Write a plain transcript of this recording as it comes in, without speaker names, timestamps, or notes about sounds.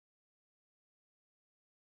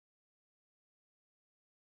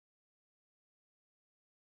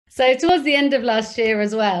So towards the end of last year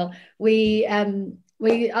as well, we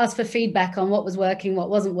asked for feedback on what was working, what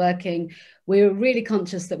wasn't working. We were really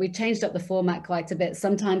conscious that we changed up the format quite a bit.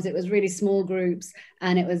 Sometimes it was really small groups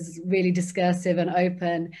and it was really discursive and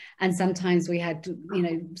open. And sometimes we had,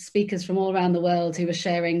 speakers from all around the world who were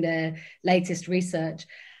sharing their latest research.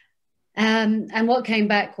 And what came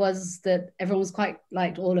back was that everyone was quite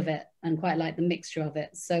liked all of it and quite liked the mixture of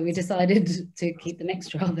it. So we decided to keep the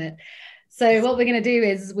mixture of it. So what we're going to do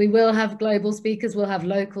is we will have global speakers, we'll have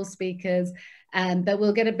local speakers, but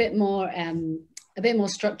we'll get a bit more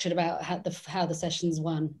structured about how the sessions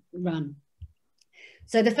run.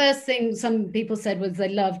 So the first thing some people said was they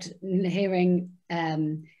loved hearing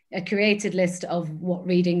a curated list of what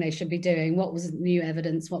reading they should be doing, what was new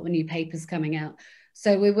evidence, what were new papers coming out.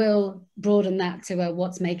 So we will broaden that to a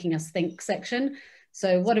what's making us think section.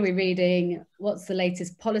 So what are we reading? What's the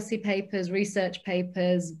latest policy papers, research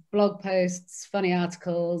papers, blog posts, funny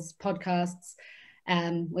articles, podcasts?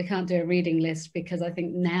 We can't do a reading list because I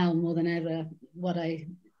think now more than ever, what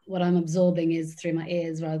I'm absorbing is through my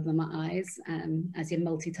ears rather than my eyes, as you're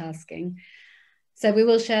multitasking. So we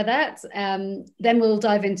will share that. Then we'll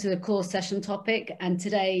dive into the core session topic. And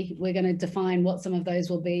today we're going to define what some of those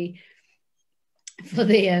will be for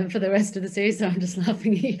the rest of the series. So I'm just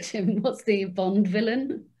laughing at you, Tim. What's the Bond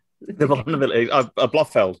villain? The Bond villain, a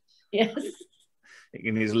Blofeld. Yes.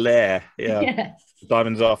 In his lair, yeah. Yes.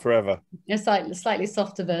 Diamonds are forever. A slightly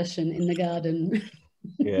softer version in the garden.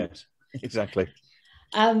 Yes, exactly.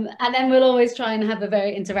 And then we'll always try and have a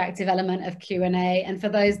very interactive element of Q&A. And for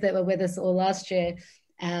those that were with us all last year,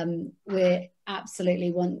 we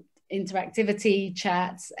absolutely want interactivity,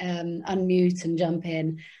 chats, unmute and jump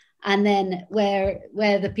in. And then where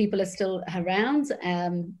the people are still around,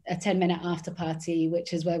 a 10-minute after party,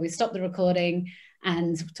 which is where we stop the recording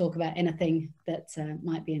and talk about anything that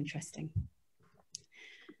might be interesting.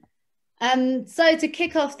 So to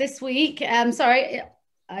kick off this week, sorry,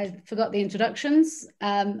 I forgot the introductions.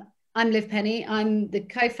 I'm Liv Penny. I'm the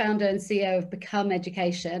co-founder and CEO of Become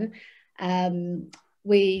Education.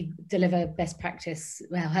 We deliver best practice,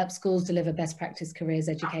 well, help schools deliver best practice careers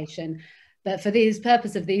education. But for the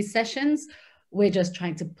purpose of these sessions, we're just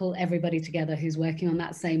trying to pull everybody together who's working on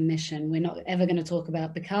that same mission. We're not ever going to talk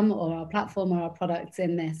about Become or our platform or our products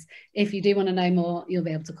in this. If you do want to know more, you'll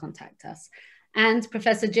be able to contact us. And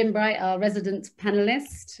Professor Jim Bright, our resident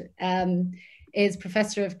panelist, is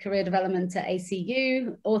Professor of Career Development at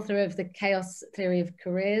ACU, author of The Chaos Theory of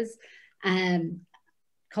Careers, and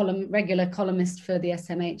regular columnist for the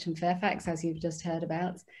SMH and Fairfax, as you've just heard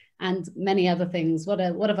about, and many other things. What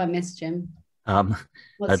have I missed, Jim?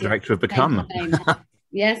 Director of Become.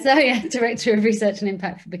 Yes, yeah, Director of Research and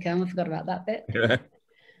Impact for Become. I forgot about that bit. Yeah.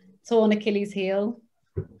 Torn Achilles heel.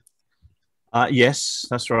 Yes,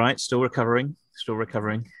 that's right. Still recovering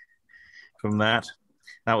from that.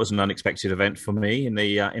 That was an unexpected event for me in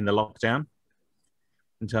the lockdown.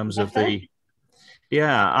 In terms of the,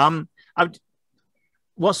 yeah.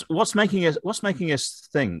 What's making us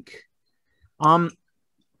think?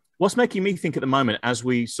 What's making me think at the moment as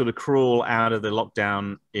we sort of crawl out of the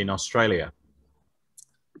lockdown in Australia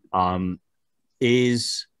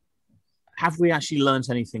is, have we actually learned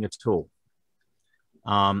anything at all?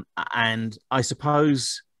 And I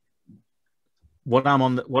suppose what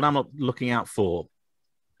I'm looking out for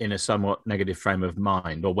in a somewhat negative frame of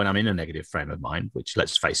mind, or when I'm in a negative frame of mind, which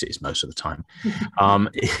let's face it is most of the time,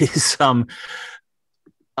 is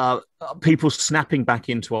people snapping back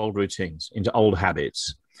into old routines, into old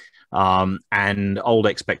habits, and old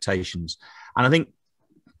expectations. And I think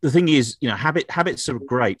the thing is, habits are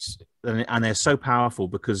great and they're so powerful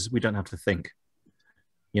because we don't have to think,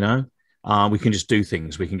 we can just do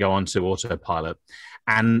things. We can go on to autopilot,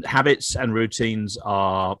 and habits and routines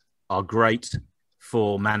are great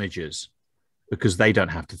for managers because they don't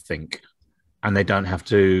have to think and they don't have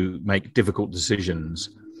to make difficult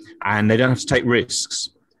decisions and they don't have to take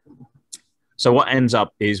risks. So what ends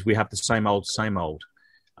up is we have the same old.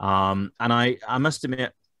 And I must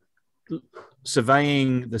admit,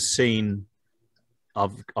 surveying the scene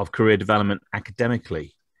of career development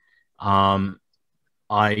academically,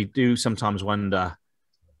 I do sometimes wonder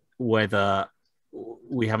whether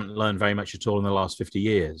we haven't learned very much at all in the last 50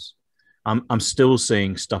 years. I'm still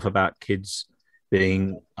seeing stuff about kids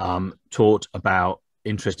being taught about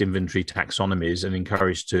interest inventory taxonomies and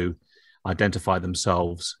encouraged to identify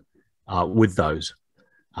themselves with those.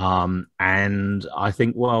 And I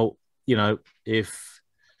think, well, if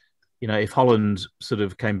Holland sort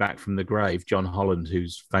of came back from the grave, John Holland,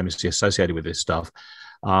 who's famously associated with this stuff,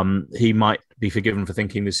 he might be forgiven for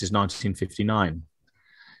thinking this is 1959.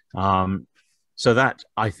 So that,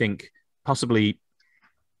 I think, possibly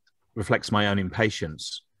reflects my own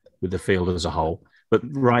impatience with the field as a whole. But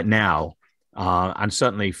right now, and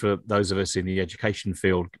certainly for those of us in the education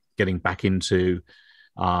field, getting back into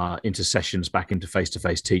sessions, back into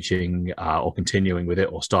face-to-face teaching, or continuing with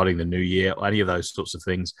it, or starting the new year, or any of those sorts of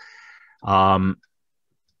things. How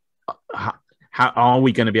are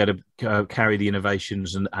we going to be able to carry the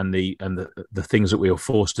innovations and the things that we were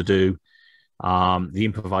forced to do, the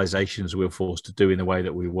improvisations we were forced to do in the way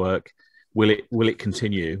that we work? Will it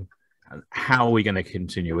continue? How are we going to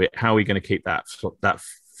continue it? How are we going to keep that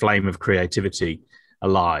flame of creativity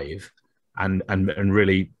alive, and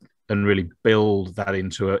really build that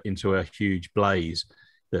into a huge blaze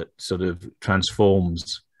that sort of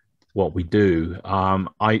transforms what we do?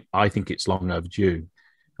 I think it's long overdue.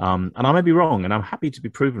 And I may be wrong, and I'm happy to be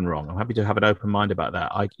proven wrong. I'm happy to have an open mind about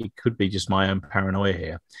that. It could be just my own paranoia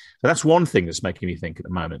here. But that's one thing that's making me think at the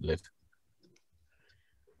moment, Liv.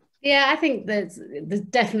 Yeah, I think there's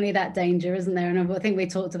definitely that danger, isn't there? And I think we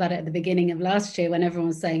talked about it at the beginning of last year when everyone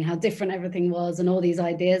was saying how different everything was and all these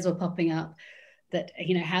ideas were popping up, that,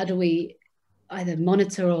 how do we either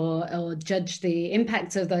monitor or judge the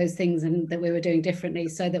impact of those things and that we were doing differently,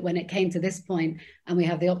 so that when it came to this point and we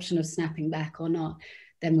have the option of snapping back or not,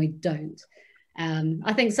 then we don't.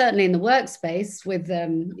 I think certainly in the workspace with,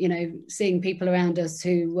 seeing people around us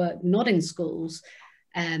who work not in schools,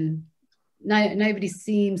 nobody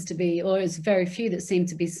seems to be, or it's very few that seem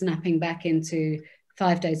to be snapping back into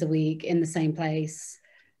 5 days a week in the same place.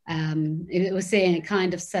 We're seeing it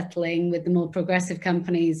kind of settling with the more progressive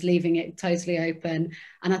companies leaving it totally open.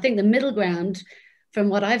 And I think the middle ground, from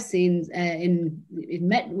what I've seen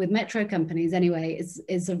with metro companies anyway,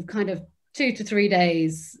 is a kind of 2 to 3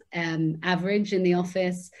 days average in the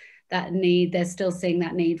office. They're still seeing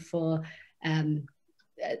that need for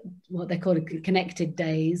what they call connected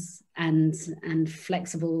days and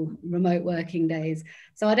flexible remote working days.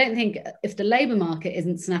 So I don't think, if the labour market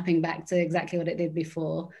isn't snapping back to exactly what it did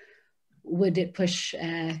before, would it push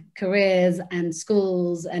careers and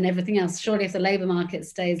schools and everything else? Surely if the labour market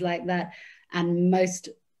stays like that and most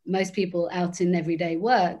people out in everyday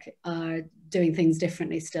work are doing things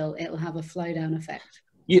differently still, it will have a flow down effect.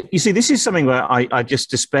 You see, this is something where I just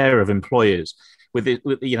despair of employers with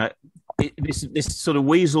this sort of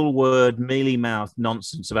weasel word, mealy-mouthed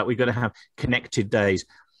nonsense about we've got to have connected days.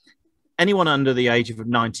 Anyone under the age of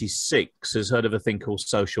 96 has heard of a thing called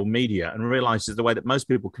social media and realizes the way that most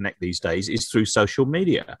people connect these days is through social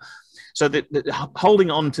media. So that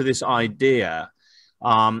holding on to this idea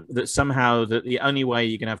that somehow that the only way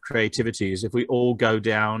you can have creativity is if we all go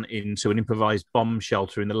down into an improvised bomb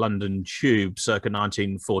shelter in the London Tube circa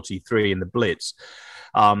 1943 in the Blitz.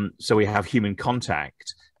 So we have human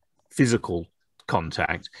contact, physical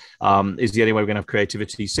contact, is the only way we're going to have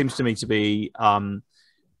creativity, seems to me to be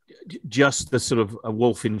just the sort of a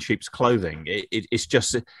wolf in sheep's clothing. It's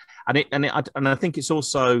just, and I think it's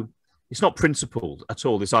also, it's not principled at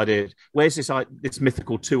all. This idea, where's this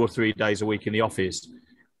mythical 2 or 3 days a week in the office?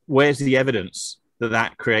 Where's the evidence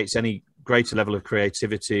that creates any greater level of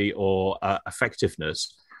creativity or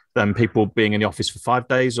effectiveness than people being in the office for 5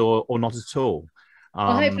 days or not at all?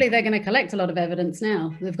 Well, hopefully they're going to collect a lot of evidence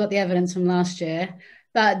now. They've got the evidence from last year.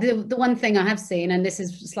 But the one thing I have seen, and this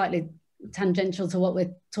is slightly tangential to what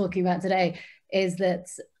we're talking about today, is that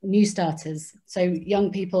new starters, so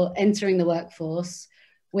young people entering the workforce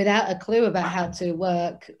without a clue about how to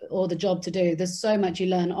work or the job to do, there's so much you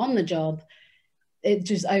learn on the job, it's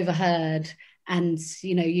just overheard. And,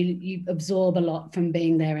 you absorb a lot from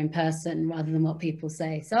being there in person rather than what people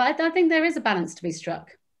say. So I think there is a balance to be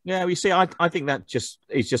struck. Yeah, you see, I think that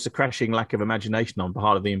is just a crashing lack of imagination on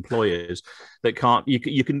part of the employers that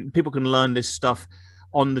people can learn this stuff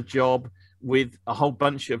on the job with a whole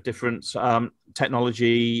bunch of different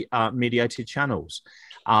technology mediated channels.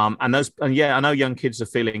 I know young kids are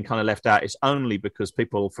feeling kind of left out. It's only because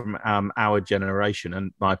people from our generation,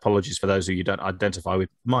 and my apologies for those of you who don't identify with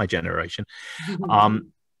my generation,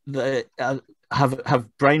 have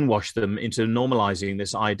brainwashed them into normalizing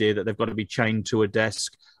this idea that they've got to be chained to a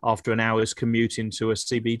desk after an hour's commute into a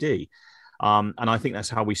CBD. And I think that's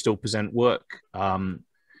how we still present work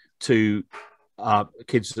to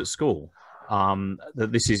kids at school,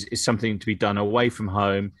 that this is something to be done away from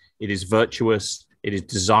home. It is virtuous. It is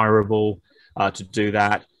desirable to do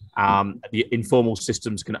that. The informal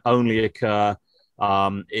systems can only occur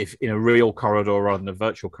if in a real corridor rather than a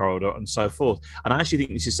virtual corridor, and so forth. And I actually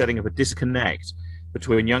think this is setting up a disconnect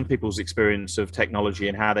between young people's experience of technology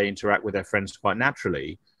and how they interact with their friends quite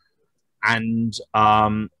naturally, and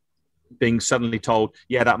being suddenly told,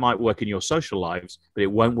 yeah, that might work in your social lives, but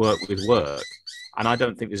it won't work with work. And I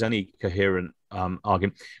don't think there's any coherent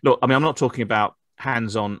argument. Look, I mean, I'm not talking about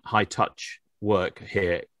hands-on, high-touch work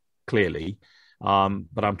here, clearly.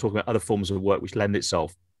 But I'm talking about other forms of work which lend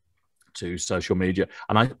itself to social media.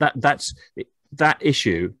 And that's that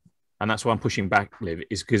issue, and that's why I'm pushing back, Liv,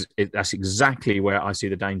 is because that's exactly where I see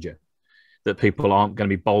the danger, that people aren't going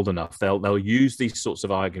to be bold enough. They'll use these sorts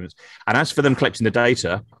of arguments. And as for them collecting the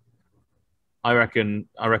data, I reckon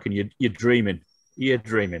you're dreaming. You're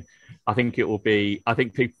dreaming. I think it will be. I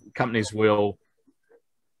think companies will.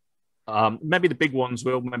 Maybe the big ones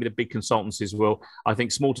will. Maybe the big consultancies will. I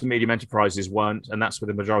think small to medium enterprises won't, and that's where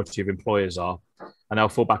the majority of employers are. And they'll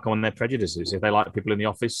fall back on their prejudices. If they like people in the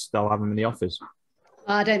office, they'll have them in the office.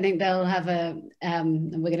 I don't think they'll have we're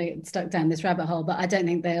going to get stuck down this rabbit hole, but I don't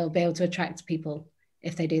think they'll be able to attract people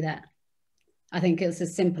if they do that. I think it's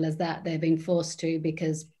as simple as that. They're being forced to,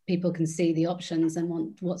 because people can see the options and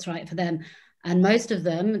want what's right for them. And most of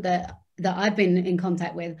them that I've been in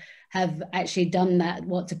contact with have actually done that.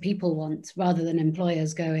 What do people want, rather than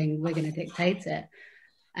employers going, we're going to dictate it.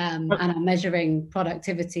 And I'm measuring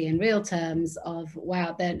productivity in real terms of,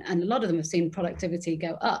 wow, then, and a lot of them have seen productivity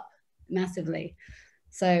go up massively.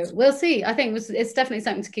 So we'll see. I think it's definitely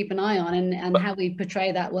something to keep an eye on, and how we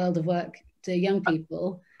portray that world of work to young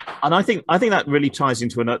people. And I think that really ties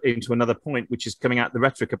into another point, which is coming out the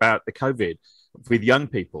rhetoric about the COVID with young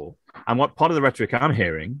people. And what part of the rhetoric I'm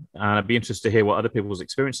hearing, and I'd be interested to hear what other people's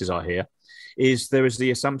experiences are here, is there is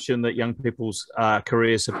the assumption that young people's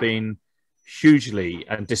careers have been hugely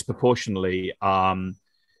and disproportionately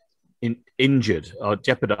injured or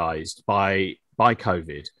jeopardized by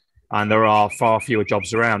COVID. And there are far fewer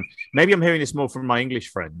jobs around. Maybe I'm hearing this more from my English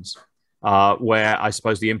friends, where I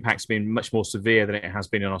suppose the impact's been much more severe than it has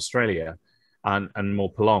been in Australia, and more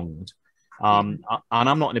prolonged. And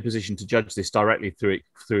I'm not in a position to judge this directly through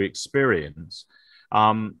experience.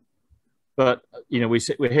 But you know,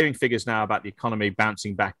 we're hearing figures now about the economy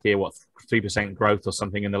bouncing back here. 3% growth or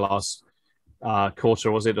something in the last quarter,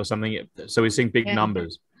 was it, or something? So we're seeing big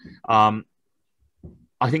numbers.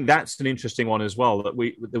 I think that's an interesting one as well, that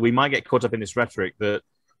we might get caught up in this rhetoric that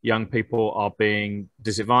young people are being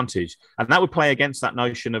disadvantaged. And that would play against that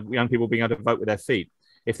notion of young people being able to vote with their feet.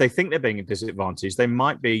 If they think they're being disadvantaged, they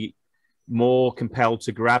might be more compelled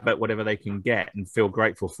to grab at whatever they can get and feel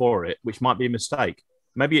grateful for it, which might be a mistake.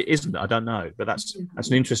 Maybe it isn't, I don't know. But that's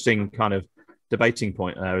an interesting kind of debating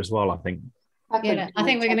point there as well, I think. Yeah, I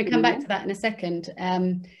think we're going to come back to that in a second.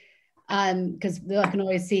 Because I can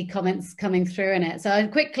always see comments coming through in it. So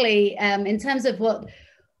quickly, in terms of what,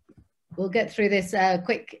 we'll get through this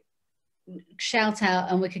quick shout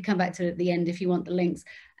out, and we could come back to it at the end if you want the links.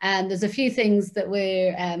 And there's a few things that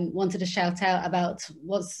we wanted to shout out about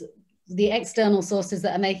what's the external sources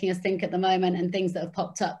that are making us think at the moment, and things that have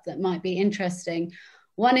popped up that might be interesting.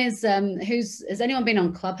 One is, has anyone been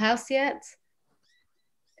on Clubhouse yet?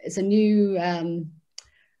 It's a new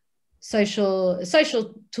social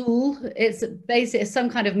tool. It's basically some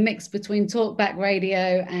kind of mix between talkback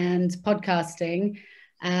radio and podcasting.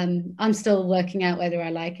 I'm still working out whether I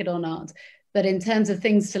like it or not, but in terms of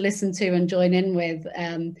things to listen to and join in with,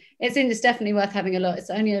 it's definitely worth having a look. It's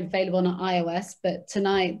only available on iOS, but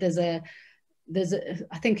tonight there's a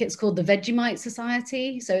I think it's called the Vegemite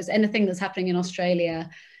Society. So it's anything that's happening in Australia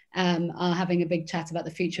are having a big chat about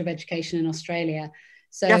the future of education in Australia.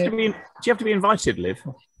 So do you have to be invited, Liv?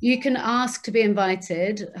 You can ask to be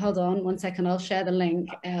invited. Hold on 1 second, I'll share the link.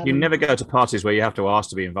 You never go to parties where you have to ask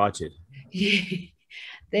to be invited.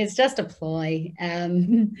 There's just a ploy.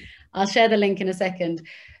 I'll share the link in a second.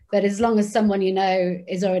 But as long as someone you know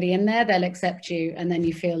is already in there, they'll accept you. And then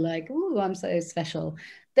you feel like, oh, I'm so special.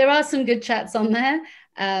 There are some good chats on there.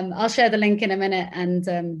 I'll share the link in a minute.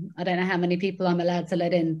 And I don't know how many people I'm allowed to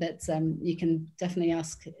let in, but you can definitely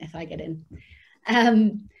ask if I get in.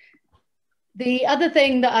 The other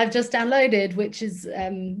thing that I've just downloaded, which is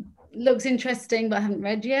looks interesting but I haven't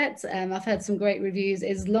read yet, I've heard some great reviews,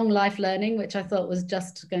 is Long Life Learning, which I thought was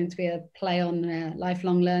just going to be a play on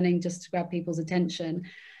lifelong learning, just to grab people's attention.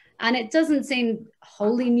 And it doesn't seem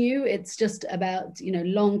wholly new. It's just about, you know,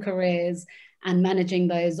 long careers and managing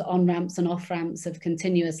those on-ramps and off-ramps of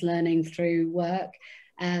continuous learning through work.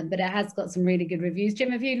 But it has got some really good reviews.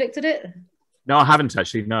 Jim, have you looked at it? No, I haven't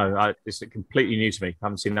actually. No, it's completely new to me. I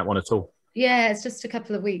haven't seen that one at all. Yeah, it's just a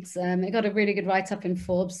couple of weeks. It got a really good write-up in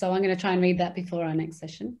Forbes, so I'm going to try and read that before our next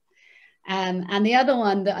session. And the other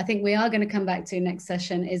one that I think we are going to come back to next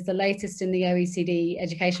session is the latest in the OECD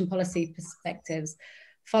education policy perspectives,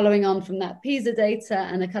 following on from that PISA data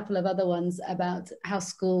and a couple of other ones about how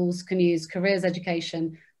schools can use careers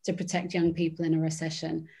education to protect young people in a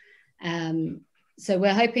recession. So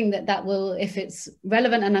we're hoping that that will, if it's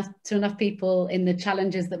relevant enough to enough people in the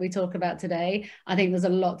challenges that we talk about today, I think there's a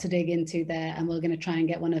lot to dig into there, and we're going to try and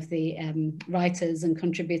get one of the writers and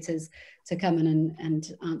contributors to come in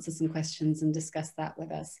and answer some questions and discuss that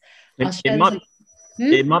with us. It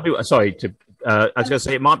might be, sorry, I was going to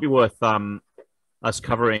say, it might be worth us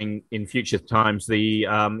covering in future times the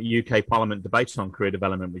UK Parliament debate on career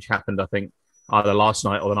development, which happened, I think, either last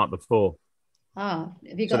night or the night before. So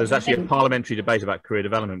there's actually a parliamentary debate about career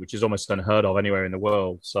development, which is almost unheard of anywhere in the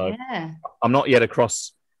world. So yeah. I'm not yet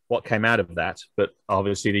across what came out of that, but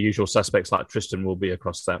obviously the usual suspects like Tristan will be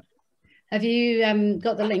across that. Have you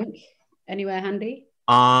got the link anywhere handy?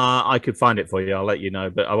 I could find it for you. I'll let you know,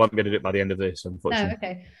 but I won't be able to do it by the end of this, unfortunately. No,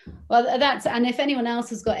 okay. Well, and if anyone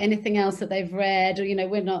else has got anything else that they've read, or,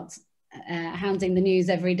 we're not hounding the news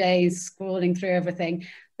every day, scrolling through everything,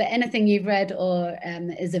 but anything you've read or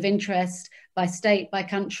is of interest by state, by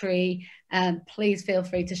country, please feel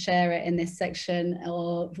free to share it in this section,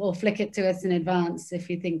 or flick it to us in advance if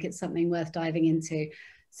you think it's something worth diving into.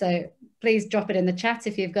 So please drop it in the chat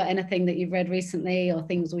if you've got anything that you've read recently or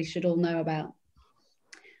things we should all know about.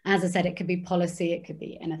 As I said, it could be policy, it could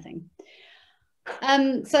be anything.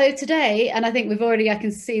 So today, and I think I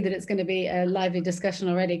can see that it's going to be a lively discussion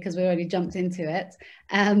already because we already jumped into it.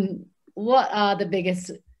 What are the biggest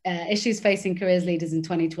issues facing careers leaders in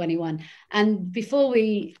 2021? And before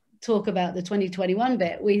we talk about the 2021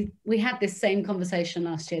 bit, we had this same conversation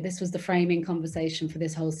last year. This was the framing conversation for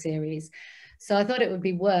this whole series. So I thought it would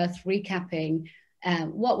be worth recapping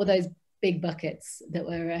what were those big buckets that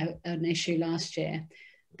were an issue last year.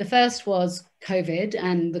 The first was COVID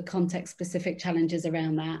and the context-specific challenges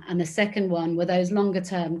around that. And the second one were those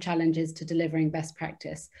longer-term challenges to delivering best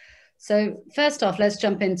practice. So first off, let's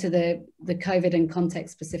jump into the COVID and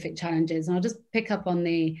context-specific challenges. And I'll just pick up on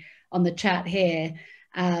the chat here.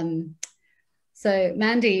 So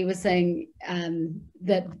Mandy was saying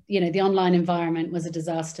that the online environment was a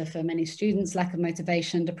disaster for many students, lack of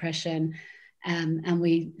motivation, depression, and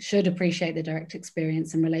we should appreciate the direct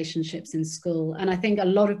experience and relationships in school. And I think a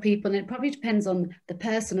lot of people, and it probably depends on the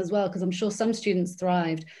person as well, because I'm sure some students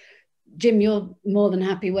thrived. Jim, you're more than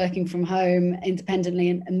happy working from home independently,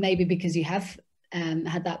 and maybe because you have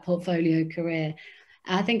had that portfolio career.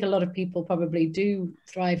 I think a lot of people probably do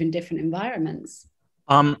thrive in different environments.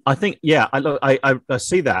 I think, yeah, I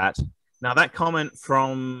see that. Now, that comment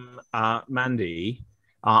from Mandy,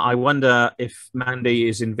 I wonder if Mandy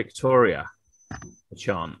is in Victoria, a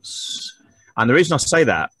chance. And the reason I say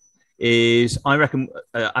that is I reckon,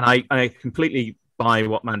 and I completely buy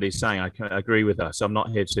what Mandy's saying. I agree with her. So I'm not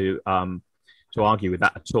here to argue with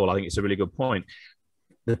that at all. I think it's a really good point.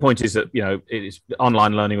 The point is that,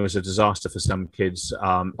 online learning was a disaster for some kids,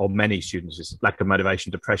 or many students. It's lack of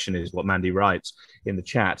motivation, depression is what Mandy writes in the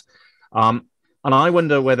chat. And I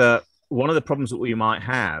wonder whether one of the problems that we might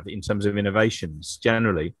have in terms of innovations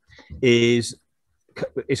generally is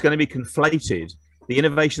it's going to be conflated. The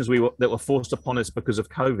innovations that were forced upon us because of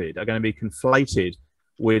COVID are going to be conflated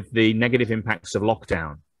with the negative impacts of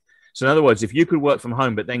lockdown. So in other words, if you could work from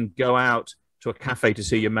home, but then go out to a cafe to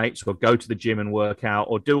see your mates, or go to the gym and work out,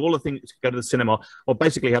 or do all the things, go to the cinema, or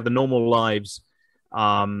basically have the normal lives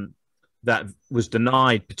that was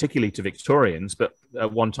denied, particularly to Victorians, but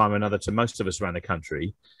at one time or another to most of us around the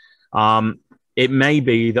country, it may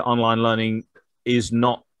be that online learning is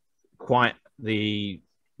not quite the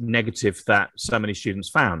negative that so many students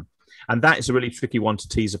found. And that is a really tricky one to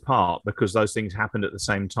tease apart, because those things happened at the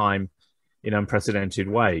same time in unprecedented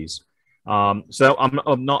ways. So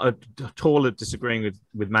I'm not at all disagreeing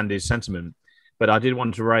with Mandy's sentiment, but I did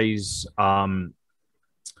want to raise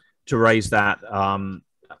that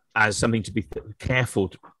as something to be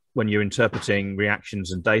careful when you're interpreting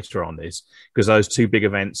reactions and data on this, because those two big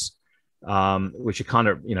events, which are kind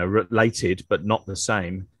of related but not the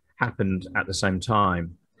same, happened at the same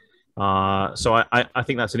time. So I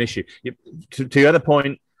think that's an issue. To the other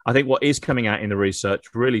point, I think what is coming out in the research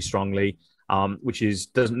really strongly, which is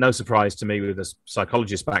no surprise to me with a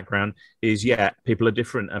psychologist background, is people are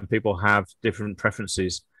different and people have different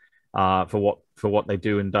preferences for what they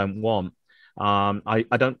do and don't want.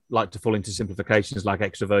 I don't like to fall into simplifications like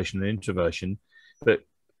extroversion and introversion, but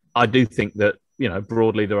I do think that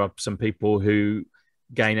broadly there are some people who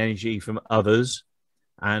gain energy from others,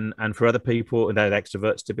 and for other people they're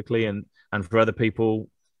extroverts typically, and for other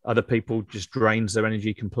people just drains their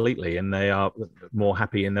energy completely, and they are more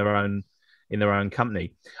happy in their own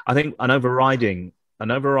company. I think an overriding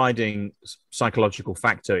psychological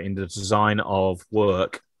factor in the design of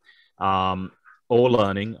work or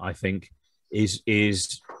learning, I think,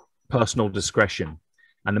 is personal discretion.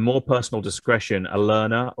 And the more personal discretion a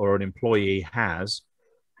learner or an employee has,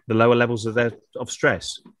 the lower levels of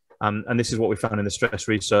stress. And this is what we found in the stress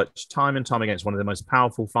research time and time again. It's one of the most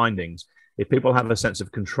powerful findings. If people have a sense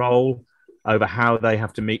of control over how they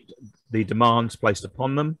have to meet the demands placed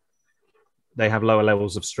upon them, they have lower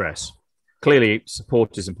levels of stress. Clearly,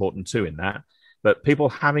 support is important too in that. But people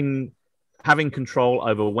having control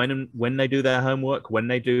over when they do their homework, when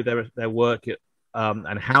they do their work,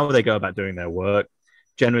 and how they go about doing their work,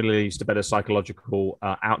 generally leads to better psychological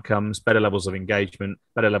outcomes, better levels of engagement,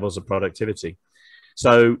 better levels of productivity.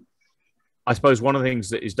 So I suppose one of the things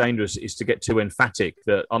that is dangerous is to get too emphatic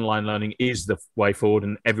that online learning is the way forward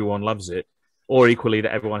and everyone loves it, or equally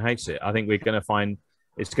that everyone hates it. I think we're going to find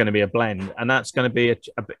it's going to be a blend, and that's going to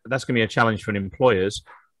be a challenge for employers.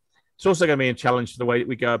 It's also going to be a challenge for the way that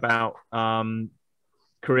we go about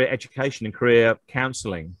career education and career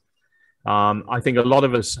counselling. I think a lot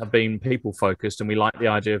of us have been people focused, and we like the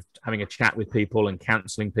idea of having a chat with people and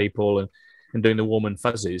counselling people and doing the warm and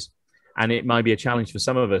fuzzies. And it might be a challenge for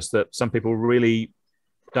some of us that some people really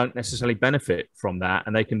don't necessarily benefit from that,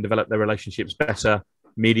 and they can develop their relationships better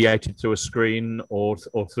mediated through a screen or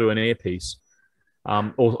through an earpiece,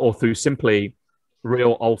 or through simply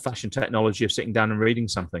real old-fashioned technology of sitting down and reading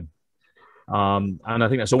something. And I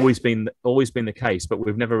think that's always been the case, but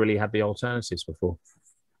we've never really had the alternatives before.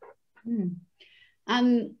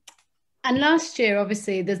 And last year,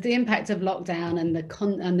 obviously, there's the impact of lockdown and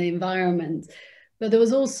the environment, but there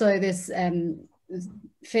was also this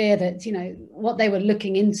fear that, you know, what they were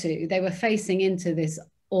looking into, they were facing into this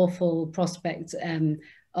awful prospect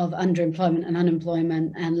of underemployment and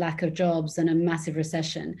unemployment and lack of jobs and a massive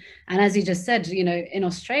recession. And as you just said, you know, in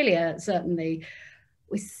Australia, certainly,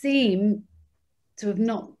 we seem to have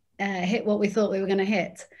not hit what we thought we were going to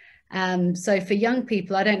hit. So for young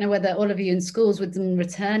people, I don't know whether all of you in schools with them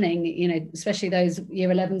returning, you know, especially those year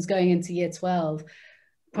 11s going into year 12,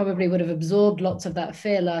 probably would have absorbed lots of that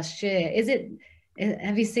fear last year.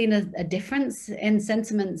 Have you seen a difference in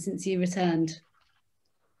sentiment since you returned?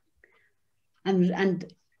 And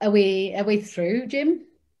are we through, Jim?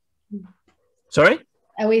 Sorry?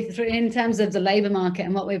 Are we through in terms of the labour market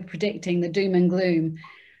and what we're predicting, the doom and gloom?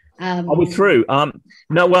 Are we through?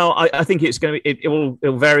 No, well, I think it's going to be, it will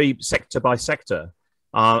vary sector by sector.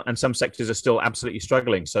 And some sectors are still absolutely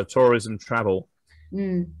struggling. So tourism, travel,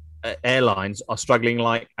 airlines are struggling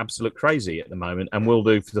like absolute crazy at the moment, and will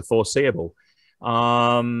do for the foreseeable.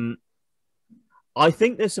 I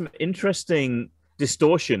think there's some interesting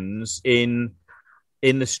distortions in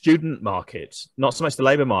the student market, not so much the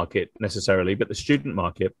labour market necessarily, but the student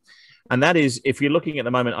market. And that is, if you're looking at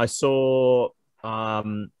the moment, I saw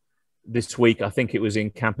this week, I think it was in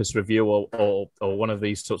Campus Review or one of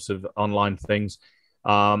these sorts of online things,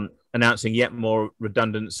 announcing yet more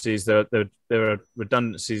redundancies. There are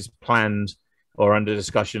redundancies planned or under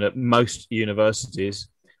discussion at most universities.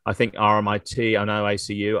 I think RMIT, I know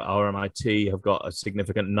ACU, RMIT have got a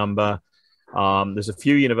significant number. There's a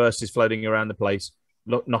few universities floating around the place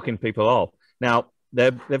knocking people off. Now,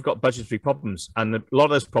 they've got budgetary problems, and a lot of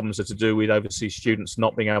those problems are to do with overseas students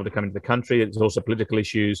not being able to come into the country. There's also political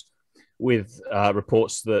issues with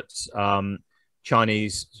reports that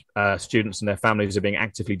Chinese students and their families are being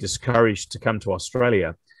actively discouraged to come to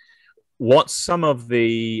Australia. What some of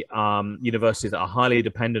the universities that are highly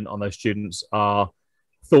dependent on those students are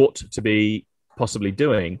thought to be possibly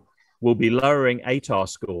doing will be lowering ATAR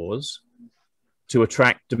scores to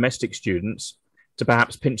attract domestic students, to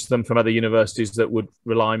perhaps pinch them from other universities that would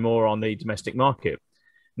rely more on the domestic market.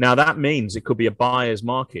 Now, that means it could be a buyer's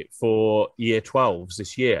market for year 12s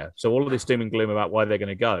this year. So all of this doom and gloom about why they're going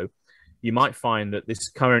to go, you might find that this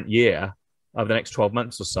current year, over the next 12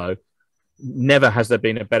 months or so, never has there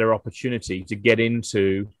been a better opportunity to get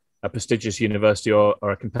into a prestigious university or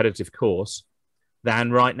a competitive course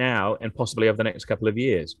than right now, and possibly over the next couple of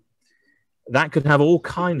years. That could have all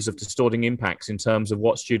kinds of distorting impacts in terms of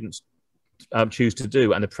what students choose to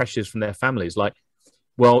do and the pressures from their families. Like,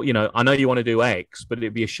 well, you know, I know you want to do X, but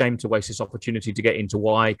it'd be a shame to waste this opportunity to get into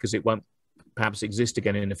Y because it won't perhaps exist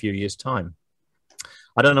again in a few years' time.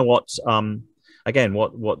 I don't know what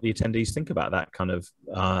the attendees think about that kind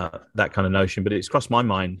of notion, but it's crossed my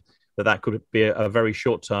mind that could be a very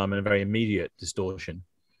short term and a very immediate distortion.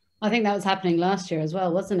 I think that was happening last year as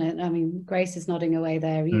well, wasn't it? I mean, Grace is nodding away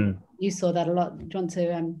there. You saw that a lot. Do you want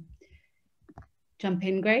to jump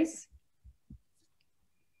in, Grace?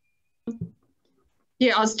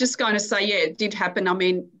 Yeah, I was just going to say, yeah, it did happen. I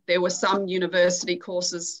mean, there were some university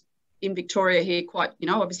courses in Victoria here, quite, you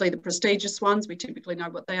know, obviously the prestigious ones, we typically know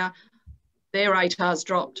what they are. Their ATARs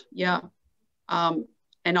dropped, yeah.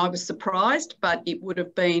 And I was surprised, but it would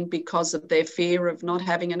have been because of their fear of not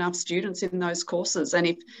having enough students in those courses. And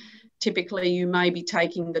if typically you may be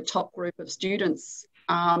taking the top group of students,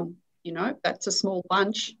 you know, that's a small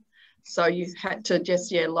bunch. So you had to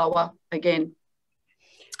just, lower again.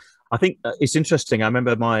 I think it's interesting. I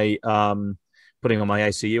remember my putting on my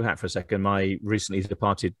ACU hat for a second, my recently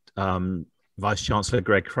departed Vice Chancellor,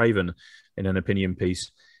 Greg Craven, in an opinion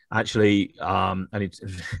piece, actually, and it's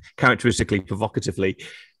characteristically provocatively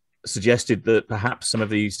suggested that perhaps some of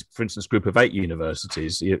these, for instance, group of 8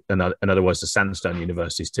 universities, in other words, the Sandstone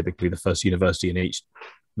universities, typically the first university in each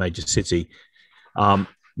major city,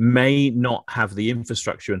 may not have the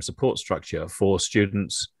infrastructure and support structure for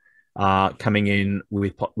students coming in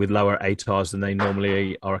with lower ATARs than they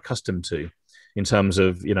normally are accustomed to, in terms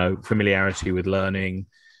of, you know, familiarity with learning,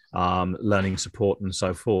 learning support and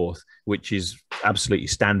so forth, which is absolutely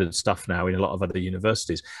standard stuff now in a lot of other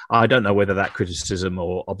universities. I don't know whether that criticism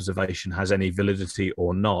or observation has any validity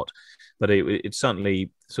or not, but it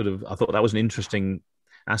certainly sort of, I thought that was an interesting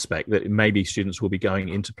aspect, that maybe students will be going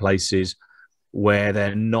into places where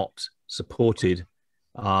they're not supported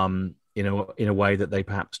in a way that they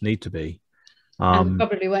perhaps need to be. And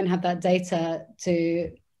probably won't have that data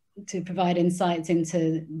to provide insights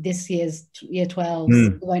into this year's year 12. We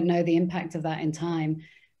won't know the impact of that in time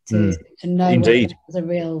to know whether it was a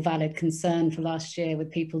real valid concern for last year,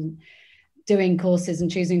 with people doing courses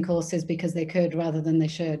and choosing courses because they could rather than they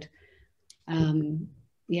should.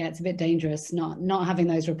 Yeah, it's a bit dangerous not having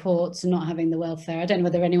those reports and not having the welfare. I don't know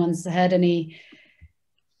whether anyone's heard any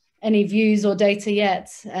views or data yet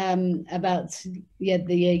about the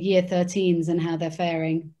year 13s and how they're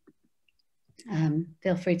faring.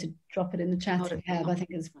 Feel free to drop it in the chat if you have. I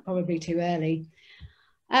think it's probably too early.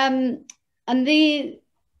 So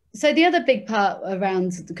the other big part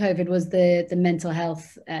around the COVID was the mental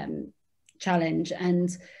health challenge,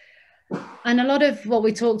 and a lot of what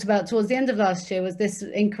we talked about towards the end of last year was this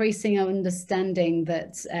increasing understanding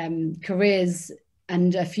that careers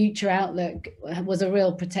and a future outlook was a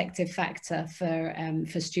real protective factor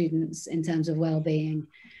for students in terms of well-being.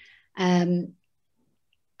 And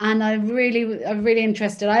I'm really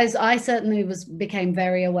interested. I certainly became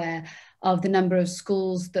very aware of the number of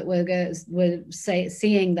schools that were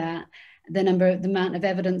seeing that, the amount of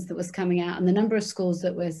evidence that was coming out, and the number of schools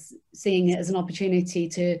that was seeing it as an opportunity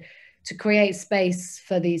to create space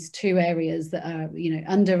for these two areas that are, you know,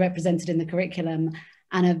 underrepresented in the curriculum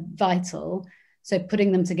and are vital. So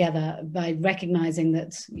putting them together by recognizing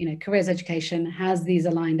that, you know, careers education has these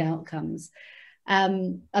aligned outcomes.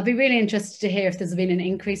 I'd be really interested to hear if there's been an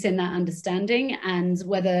increase in that understanding and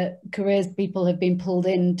whether careers people have been pulled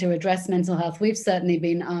in to address mental health. We've certainly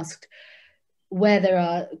been asked where there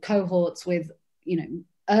are cohorts with, you know,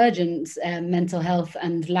 urgent mental health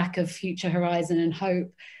and lack of future horizon and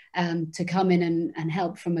hope to come in and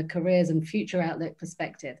help from a careers and future outlook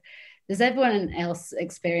perspective. Does everyone else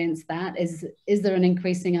experience that? Is there an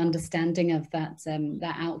increasing understanding of that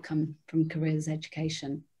outcome from careers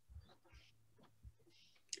education?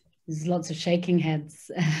 There's lots of shaking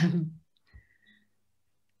heads.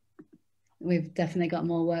 We've definitely got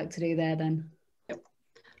more work to do there then.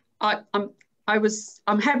 I'm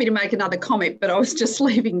happy to make another comment, but I was just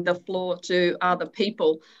leaving the floor to other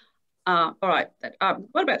people. All right.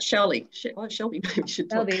 What about Shelley? Shelby maybe should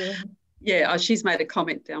talk. Yeah, she's made a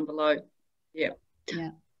comment down below. Yeah.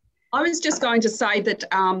 I was just going to say that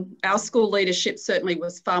our school leadership certainly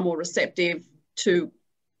was far more receptive to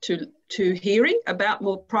hearing about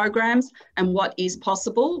more programs and what is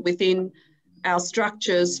possible within our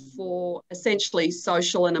structures for essentially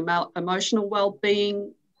social and emotional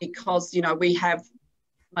well-being, because, you know, we have,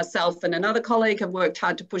 myself and another colleague have worked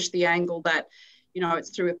hard to push the angle that, you know, it's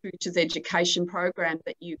through a futures education program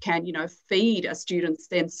that you can, you know, feed a student's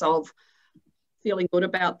sense of feeling good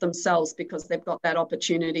about themselves because they've got that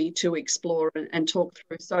opportunity to explore and talk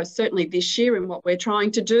through. So certainly this year in what we're trying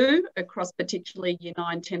to do across particularly year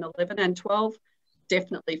 9, 10, 11 and 12,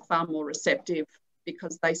 definitely far more receptive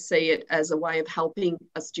because they see it as a way of helping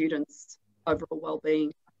a student's overall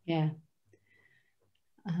well-being. Yeah.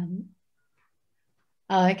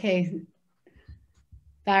 Okay.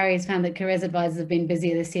 Barry's found that careers advisors have been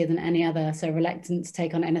busier this year than any other, so reluctant to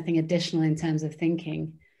take on anything additional in terms of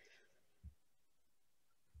thinking.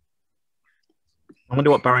 I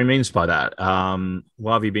wonder what Barry means by that.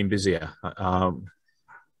 Why have you been busier? That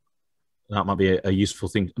might be a useful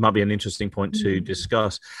thing. It might be an interesting point to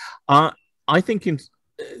discuss. I think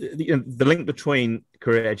the link between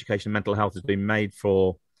career education and mental health has been made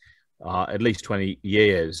for at least 20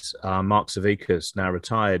 years. Mark Savickas, now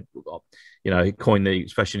retired, you know, he coined the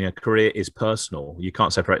expression, you know, career is personal. You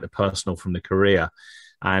can't separate the personal from the career.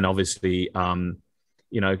 And obviously,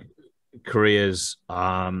 you know, careers,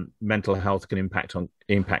 mental health can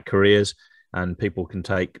impact careers, and people can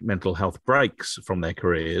take mental health breaks from their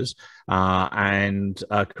careers, and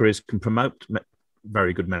careers can promote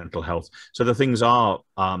very good mental health. So the things are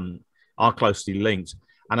closely linked.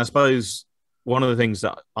 And I suppose one of the things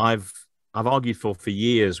that I've argued for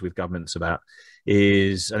years with governments about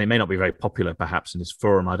is, and it may not be very popular perhaps in this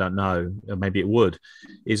forum, I don't know, maybe it would,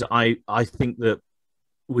 is I think that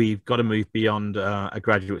we've got to move beyond a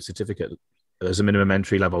graduate certificate as a minimum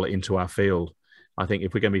entry level into our field. I think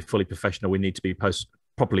if we're going to be fully professional, we need to be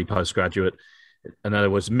properly postgraduate. In other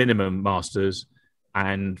words, minimum masters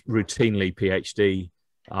and routinely PhD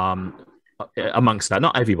amongst that.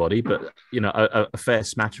 Not everybody, but you know, a fair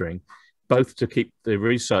smattering, both to keep the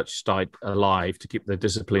research side alive, to keep the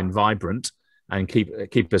discipline vibrant, and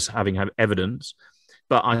keep us having evidence.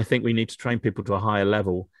 But I think we need to train people to a higher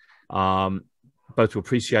level, both to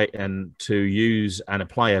appreciate and to use and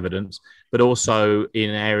apply evidence, but also in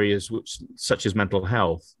areas such as mental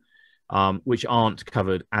health, which aren't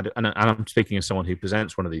covered. And I'm speaking as someone who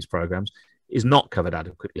presents one of these programs, is not covered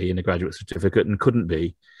adequately in a graduate certificate and couldn't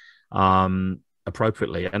be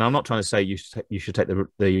appropriately. And I'm not trying to say you should take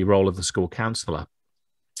the role of the school counsellor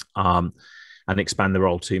and expand the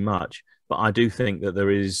role too much. But I do think that there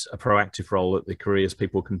is a proactive role that the careers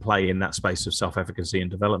people can play in that space of self-efficacy and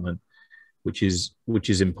development, which is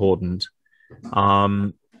important.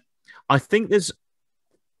 I think there's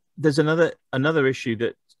another issue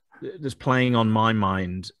that's playing on my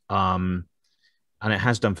mind, and it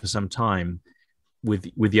has done for some time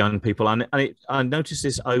with young people. And I noticed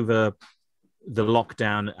this over the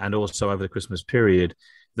lockdown and also over the Christmas period,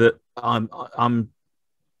 that I'm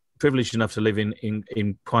privileged enough to live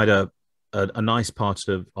in quite a nice part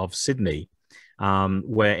of Sydney,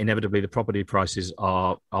 where inevitably the property prices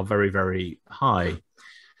are very, very high.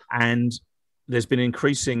 And there's been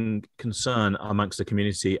increasing concern amongst the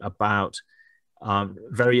community about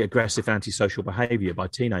very aggressive antisocial behavior by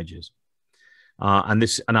teenagers. And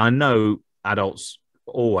I know adults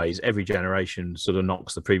always, every generation sort of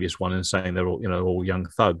knocks the previous one and saying they're all young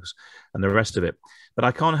thugs and the rest of it. But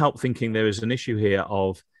I can't help thinking there is an issue here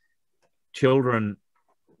of children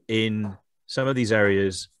in some of these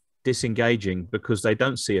areas disengaging because they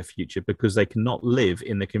don't see a future, because they cannot live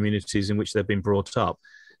in the communities in which they've been brought up,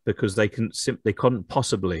 because they couldn't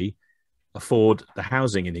possibly afford the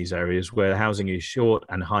housing in these areas, where the housing is short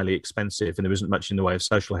and highly expensive, and there isn't much in the way of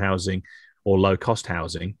social housing or low cost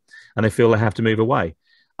housing, and they feel they have to move away.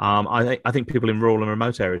 I think people in rural and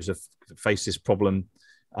remote areas have faced this problem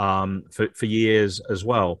for years as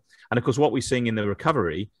well. And of course, what we're seeing in the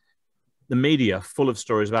recovery, the media full of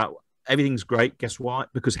stories about everything's great. Guess what?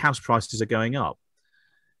 Because house prices are going up.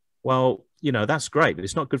 Well, that's great, but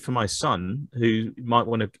it's not good for my son, who might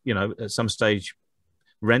want to, at some stage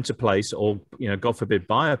rent a place or, God forbid,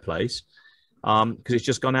 buy a place, because it's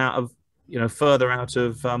just gone out of, further out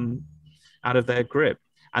of their grip.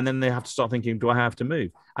 And then they have to start thinking, do I have to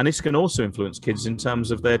move? And this can also influence kids in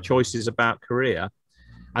terms of their choices about career.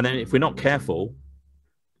 And then if we're not careful,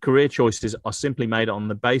 career choices are simply made on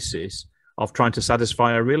the basis of trying to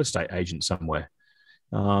satisfy a real estate agent somewhere.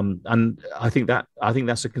 And I think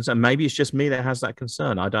that's a concern. Maybe it's just me that has that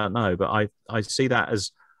concern. I don't know, but I see that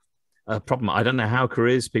as a problem. I don't know how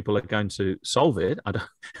careers people are going to solve it. I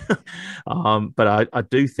don't, but I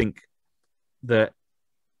do think that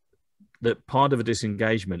part of a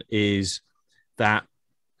disengagement is that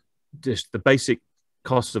just the basic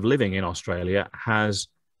cost of living in Australia has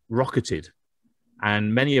rocketed,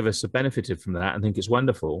 and many of us have benefited from that and think it's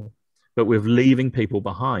wonderful, but we're leaving people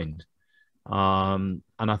behind. And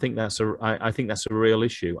I think that's a real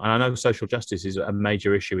issue. And I know social justice is a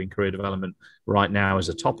major issue in career development right now as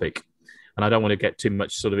a topic. And I don't want to get too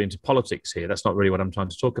much sort of into politics here. That's not really what I'm trying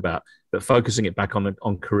to talk about. But focusing it back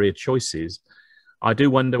on career choices, I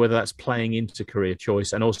do wonder whether that's playing into career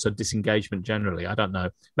choice and also disengagement generally. I don't know.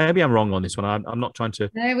 Maybe I'm wrong on this one. I'm not trying to.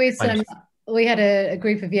 No, we had a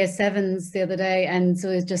group of year sevens the other day, and so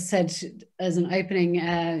it just said as an opening,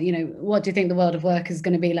 what do you think the world of work is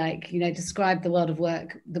going to be like? Describe the world of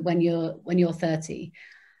work when you're 30,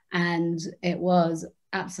 and it was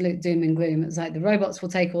absolute doom and gloom. It was like the robots will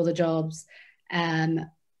take all the jobs, and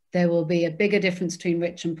there will be a bigger difference between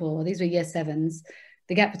rich and poor. These were year sevens.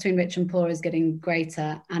 The gap between rich and poor is getting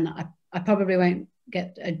greater, and I probably won't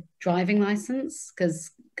get a driving license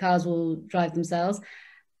because cars will drive themselves,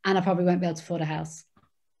 and I probably won't be able to afford a house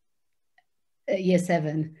at year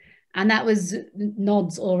 7. And that was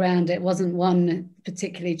nods all around. It wasn't one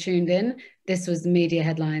particularly tuned in. this was the media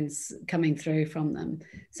headlines coming through from them.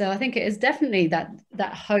 So I think it is definitely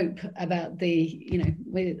that hope about the,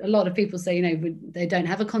 a lot of people say, they don't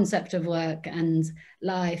have a concept of work and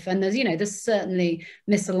life. And there's certainly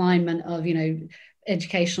misalignment of,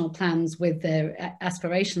 educational plans with their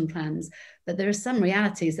aspiration plans. But there are some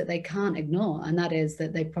realities that they can't ignore, and that is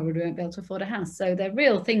that they probably won't be able to afford a house. So they're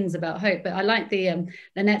real things about hope. But I like the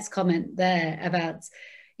Lynette's comment there about,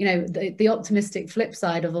 the optimistic flip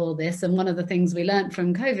side of all this. And one of the things we learned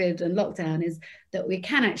from COVID and lockdown is that we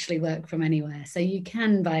can actually work from anywhere. So you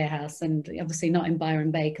can buy a house, and obviously not in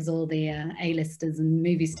Byron Bay because all the A-listers and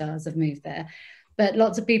movie stars have moved there. But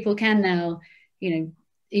lots of people can now,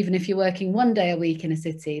 even if you're working 1 day a week in a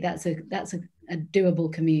city, that's a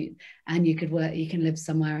doable commute, and you can live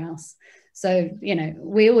somewhere else. So,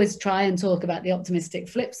 we always try and talk about the optimistic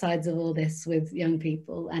flip sides of all this with young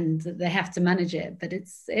people, and they have to manage it, but it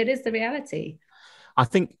is the reality. I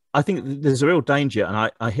think there's a real danger, and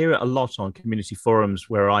I hear it a lot on community forums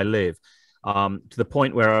where I live, to the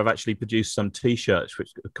point where I've actually produced some T-shirts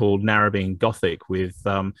which are called Narrabeen Gothic with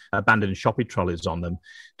abandoned shopping trolleys on them,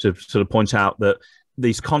 to sort of point out that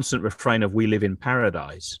this constant refrain of "we live in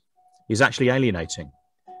paradise" is actually alienating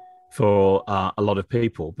for a lot of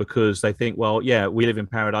people, because they think, well, yeah, we live in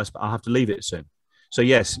paradise, but I'll have to leave it soon. So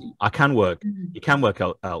yes, I can work. You can work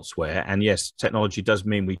elsewhere, and yes, technology does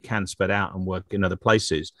mean we can spread out and work in other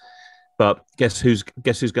places. But guess who's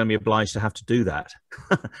going to be obliged to have to do that?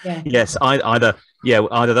 Yeah. Yes, either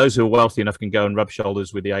those who are wealthy enough can go and rub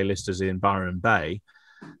shoulders with the A-listers in Byron Bay,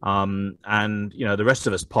 and the rest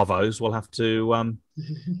of us povos will have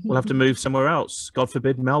to move somewhere else. God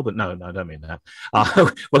forbid Melbourne. No, I don't mean that.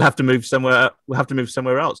 We'll have to move somewhere. We'll have to move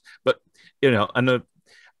somewhere else. But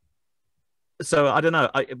so I don't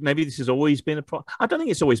know. Maybe this has always been a problem. I don't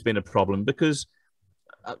think it's always been a problem, because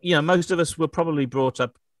most of us were probably brought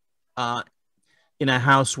up in a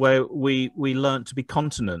house where we learned to be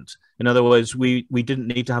continent. In other words, we didn't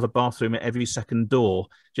need to have a bathroom at every second door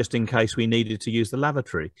just in case we needed to use the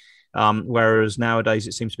lavatory. Whereas nowadays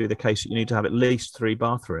it seems to be the case that you need to have at least 3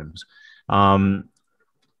 bathrooms. That's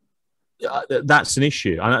an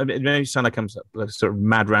issue. It may sound like I'm a sort of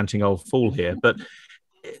mad ranting old fool here, but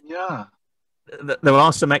yeah, there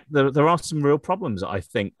are some real problems, I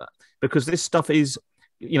think, because this stuff is,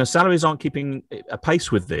 salaries aren't keeping a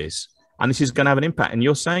pace with this. And this is going to have an impact. And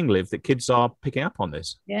you're saying, Liv, that kids are picking up on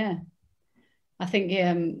this. Yeah. I think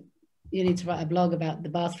you need to write a blog about the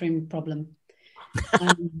bathroom problem.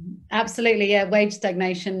 Absolutely, yeah. Wage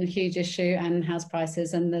stagnation, huge issue, and house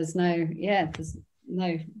prices. And there's no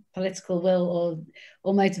political will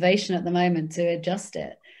or motivation at the moment to adjust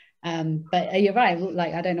it. But you're right.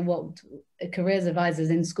 Like, I don't know what careers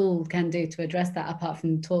advisors in school can do to address that, apart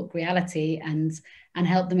from talk reality and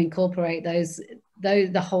help them incorporate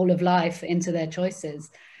the whole of life into their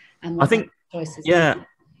choices. And I think choices. Yeah,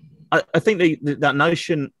 I think that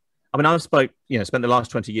notion. I mean, I've spent the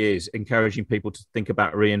last 20 years encouraging people to think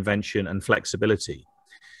about reinvention and flexibility.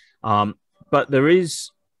 But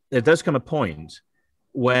there does come a point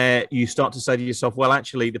where you start to say to yourself, well,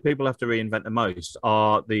 actually, the people who have to reinvent the most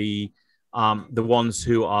are the ones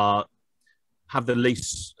who have the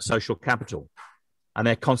least social capital, and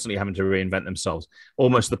they're constantly having to reinvent themselves,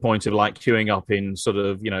 almost to the point of like queuing up in sort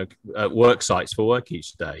of work sites for work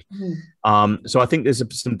each day. So I think there's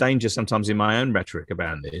some danger sometimes in my own rhetoric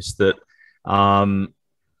around this, that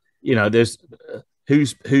there's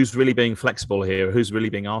who's really being flexible here, who's really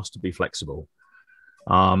being asked to be flexible.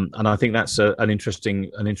 And I think that's an interesting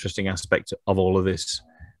aspect of all of this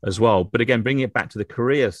as well. But again, bringing it back to the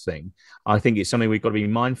career thing, I think it's something we've got to be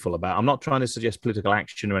mindful about. I'm not trying to suggest political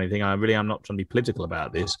action or anything. I really am not trying to be political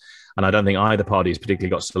about this. And I don't think either party has particularly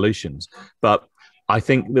got solutions. But I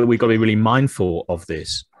think that we've got to be really mindful of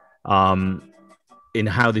this, in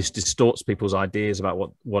how this distorts people's ideas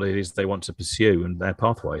about what it is they want to pursue and their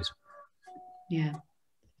pathways. Yeah,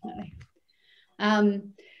 definitely.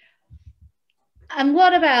 And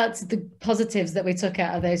what about the positives that we took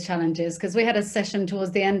out of those challenges? Because we had a session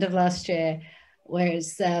towards the end of last year,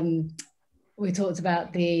 whereas we talked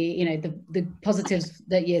about the positives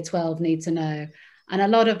that Year 12 need to know. And a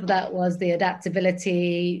lot of that was the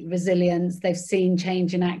adaptability, resilience. They've seen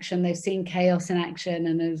change in action. They've seen chaos in action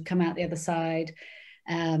and have come out the other side.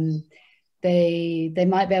 They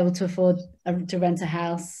might be able to afford to rent a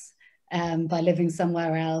house by living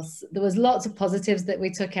somewhere else. There was lots of positives that we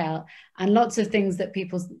took out, and lots of things that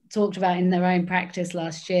people talked about in their own practice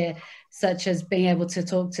last year, such as being able to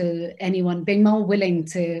talk to anyone, being more willing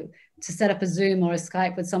to set up a Zoom or a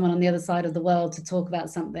Skype with someone on the other side of the world to talk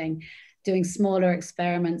about something, doing smaller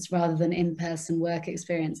experiments rather than in-person work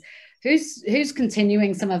experience. who's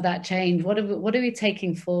continuing some of that change? What are we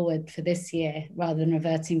taking forward for this year rather than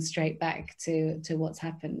reverting straight back to what's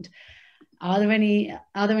happened? Are there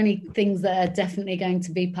any things that are definitely going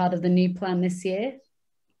to be part of the new plan this year?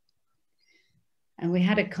 And we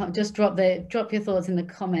had just drop your thoughts in the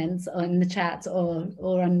comments or in the chat or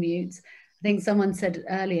unmute. I think someone said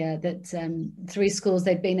earlier that 3 schools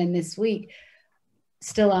they've been in this week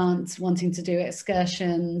still aren't wanting to do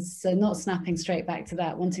excursions, so not snapping straight back to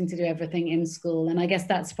that, wanting to do everything in school. And I guess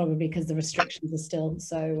that's probably because the restrictions are still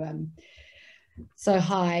so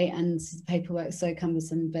high and paperwork so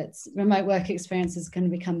cumbersome. But remote work experience is going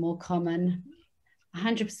to become more common,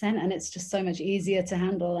 100%, and it's just so much easier to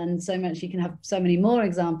handle, and so much, you can have so many more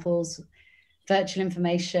examples, virtual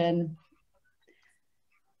information,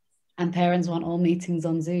 and parents want all meetings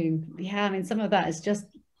on Zoom. Yeah, I mean, some of that is just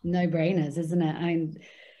no-brainers, isn't it? I mean,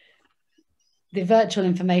 the virtual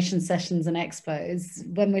information sessions and expos,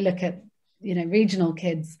 when we look at, you know, regional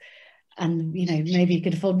kids, and, you know, maybe you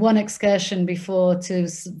could afford one excursion before to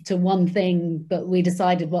one thing, but we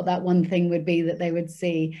decided what that one thing would be that they would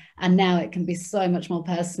see. And now it can be so much more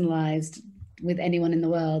personalized with anyone in the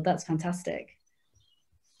world. That's fantastic.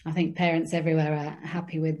 I think parents everywhere are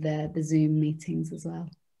happy with the Zoom meetings as well.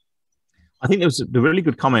 I think there was a really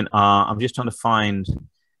good comment. I'm just trying to find,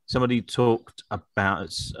 somebody talked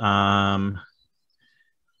about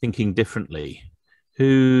thinking differently.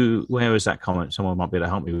 Where is that comment? Someone might be able to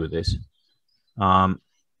help me with this.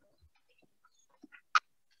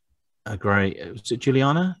 Great. Was it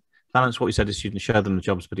Juliana? Balance what we said to students, show them the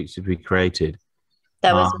jobs predicted to be created.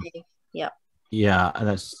 That was me. Yeah. Yeah, and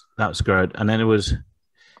that's great. And then it was,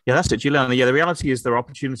 yeah, that's it, Juliana. Yeah, the reality is there are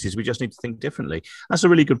opportunities. We just need to think differently. That's a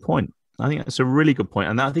really good point. I think that's a really good point.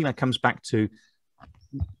 And I think that comes back to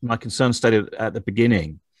my concern stated at the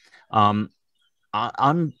beginning.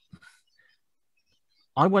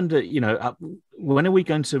 I wonder, you know, when are we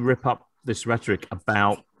going to rip up this rhetoric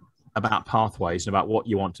about pathways and about what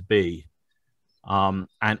you want to be, and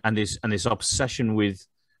this obsession with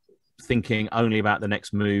thinking only about the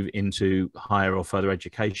next move into higher or further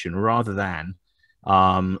education, rather than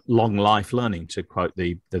long life learning, to quote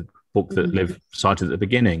the book that Liv cited at the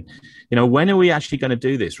beginning. You know, when are we actually going to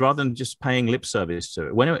do this, rather than just paying lip service to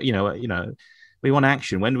it? When, you know, we want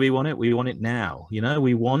action. When do we want it? We want it now. You know,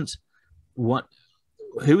 we want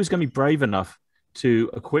who is going to be brave enough to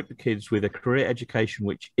equip kids with a career education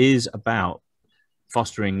which is about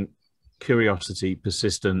fostering curiosity,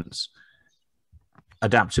 persistence,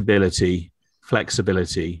 adaptability,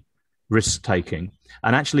 flexibility, risk-taking,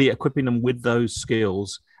 and actually equipping them with those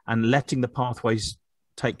skills and letting the pathways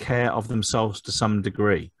take care of themselves to some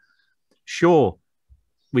degree. Sure,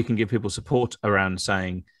 we can give people support around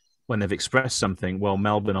saying, when they've expressed something, well,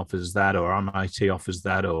 Melbourne offers that, or MIT offers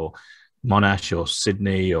that, or Monash or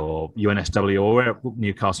Sydney or UNSW or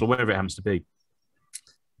Newcastle, wherever it happens to be.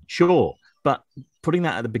 Sure, but putting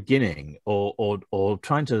that at the beginning, or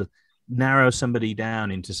trying to narrow somebody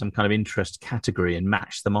down into some kind of interest category and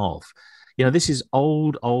match them off, you know, this is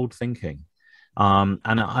old thinking. And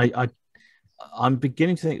I'm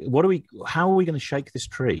beginning to think, how are we going to shake this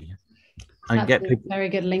tree and get people? Very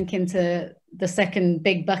good link into the second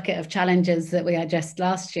big bucket of challenges that we addressed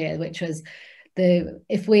last year, which was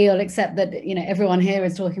if we all accept that, you know, everyone here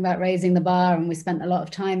is talking about raising the bar, and we spent a lot of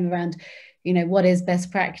time around, you know, what is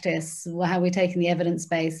best practice, how are we taking the evidence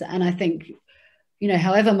base. And I think, you know,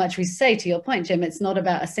 however much we say, to your point, Jim, it's not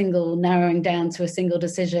about a single narrowing down to a single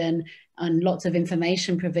decision and lots of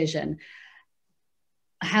information provision.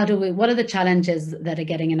 What are the challenges that are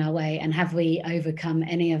getting in our way, and have we overcome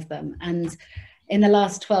any of them? And in the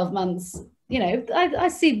last 12 months, you know, I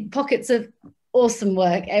see pockets of awesome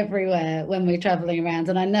work everywhere when we're traveling around,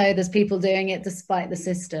 and I know there's people doing it despite the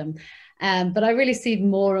system, but I really see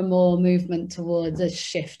more and more movement towards a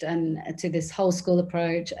shift and to this whole school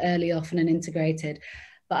approach, early, often, and integrated.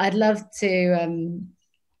 But I'd love to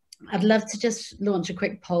just launch a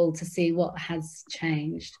quick poll to see what has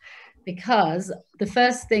changed, because the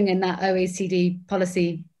first thing in that OECD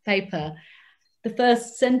policy paper, the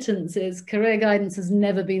first sentence is, career guidance has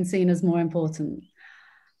never been seen as more important.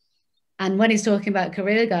 And when he's talking about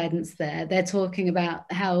career guidance there, they're talking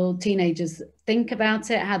about how teenagers think about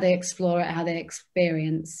it, how they explore it, how they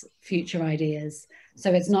experience future ideas.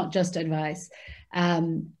 So it's not just advice.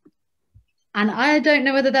 And I don't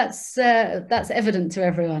know whether that's evident to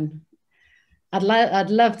everyone. I'd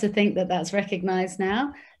love to think that that's recognized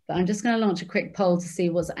now, but I'm just going to launch a quick poll to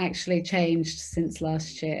see what's actually changed since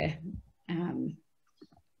last year.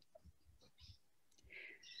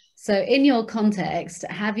 So in your context,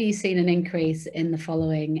 have you seen an increase in the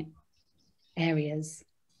following areas?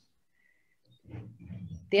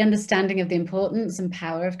 the understanding of the importance and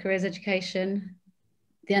power of careers education,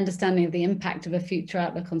 the understanding of the impact of a future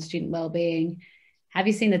outlook on student well-being. Have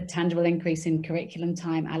you seen a tangible increase in curriculum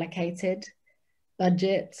time allocated,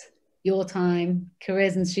 budget, your time,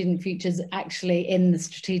 careers and student futures actually in the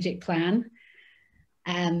strategic plan,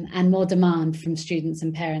 and more demand from students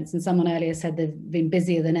and parents? And someone earlier said they've been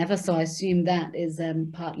busier than ever, so I assume that is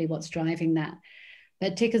partly what's driving that.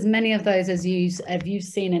 But tick as many of those as have you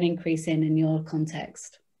seen an increase in your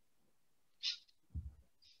context?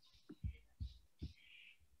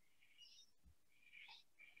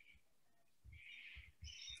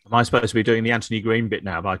 Am I supposed to be doing the Anthony Green bit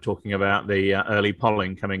now by talking about the early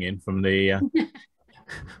polling coming in from the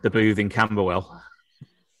the booth in Camberwell?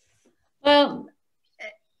 Well,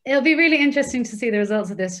 it'll be really interesting to see the results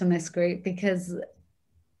of this from this group, because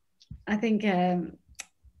I think, you're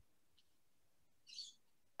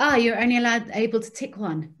only able to tick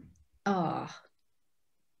one. I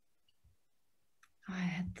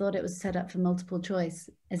had thought it was set up for multiple choice.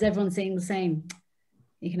 Is everyone seeing the same?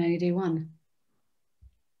 You can only do one.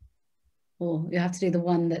 Or you have to do the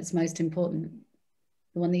one that's most important,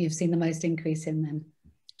 the one that you've seen the most increase in then.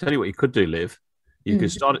 Tell you what you could do, Liv. You could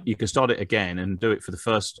start it again and do it for the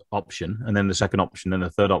first option, and then the second option, and the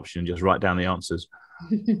third option, and just write down the answers.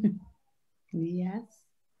 Yes.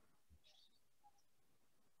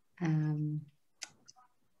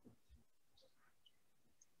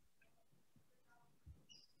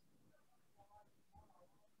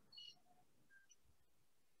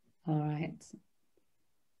 All right.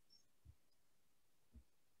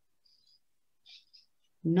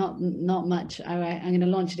 Not much. All right, I'm going to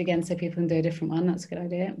launch it again so people can do a different one. That's a good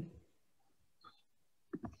idea.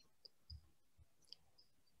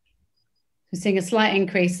 We're seeing a slight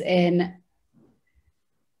increase in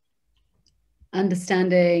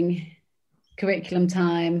understanding, curriculum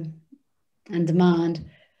time and demand.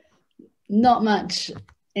 Not much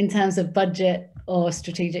in terms of budget or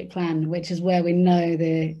strategic plan, which is where we know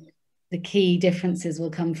the key differences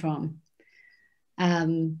will come from.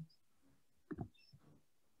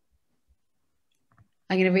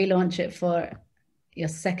 I'm going to relaunch it for your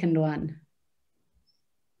second one.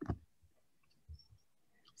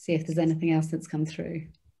 See if there's anything else that's come through.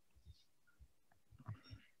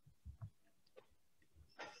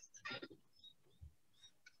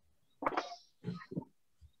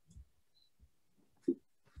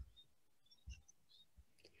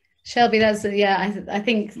 Shelby, that's, yeah, I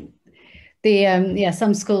think the,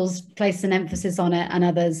 some schools place an emphasis on it and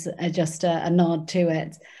others are just a nod to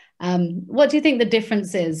it. What do you think the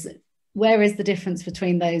difference is? Where is the difference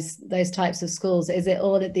between those types of schools? Is it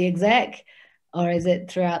all at the exec, or is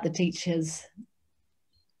it throughout the teachers?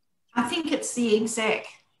 I think it's the exec.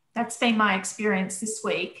 That's been my experience this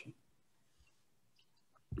week.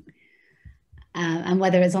 And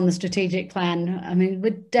whether it's on the strategic plan, I mean,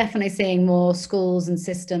 we're definitely seeing more schools and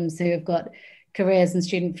systems who have got careers and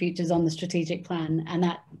student futures on the strategic plan. And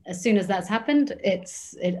that, as soon as that's happened, it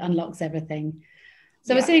unlocks everything.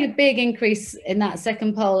 So we're seeing a big increase in that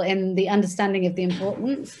second poll in the understanding of the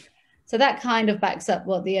importance. So that kind of backs up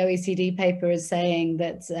what the OECD paper is saying,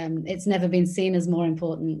 that it's never been seen as more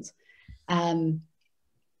important.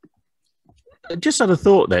 Just had a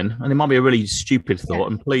thought then, and it might be a really stupid thought,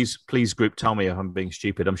 and please group, tell me if I'm being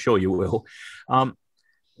stupid. I'm sure you will. I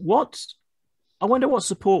wonder what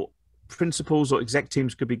support principals or exec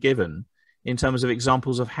teams could be given in terms of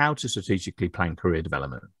examples of how to strategically plan career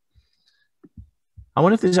development. I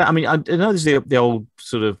wonder if there's, I mean, I know there's the old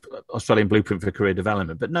sort of Australian blueprint for career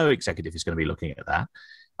development, but no executive is going to be looking at that.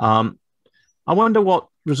 I wonder what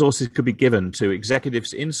resources could be given to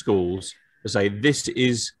executives in schools to say, this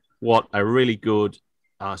is what a really good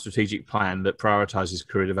strategic plan that prioritizes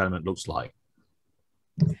career development looks like.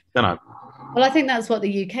 Don't know. Well, I think that's what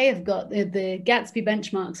the UK have got. The Gatsby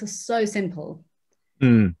benchmarks are so simple.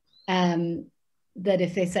 That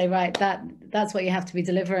if they say, right, that's what you have to be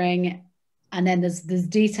delivering, and then there's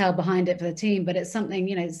detail behind it for the team, but it's something,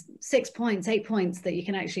 you know, 6 points, 8 points that you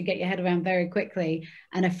can actually get your head around very quickly,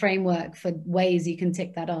 and a framework for ways you can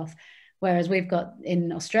tick that off. Whereas we've got,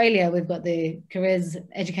 in Australia, we've got the careers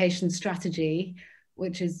education strategy,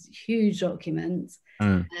 which is a huge document,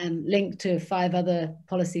 linked to 5 other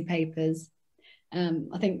policy papers.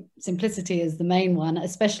 I think simplicity is the main one,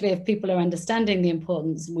 especially if people are understanding the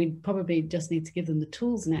importance. We probably just need to give them the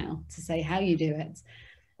tools now to say how you do it.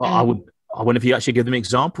 Well, I wonder if you actually give them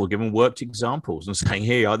examples, give them worked examples, and saying,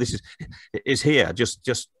 here, this is here,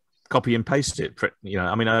 just copy and paste it. You know,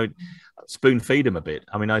 I mean, I spoon feed them a bit.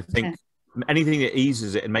 I mean, I think anything that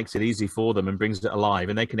eases it and makes it easy for them and brings it alive,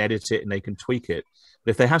 and they can edit it and they can tweak it.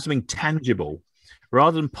 But if they have something tangible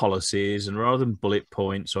rather than policies and rather than bullet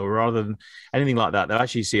points or rather than anything like that, they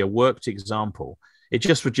actually see a worked example. It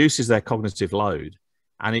just reduces their cognitive load,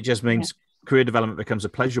 and it just means career development becomes a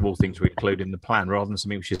pleasurable thing to include in the plan rather than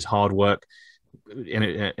something which is hard work and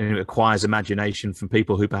it requires imagination from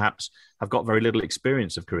people who perhaps have got very little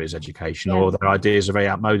experience of careers education or their ideas are very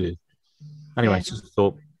outmoded. Anyway, just a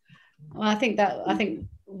thought. Well, I think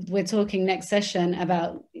we're talking next session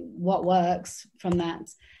about what works from that,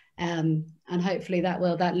 and hopefully that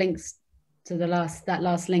links to that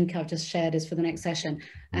last link I've just shared is for the next session,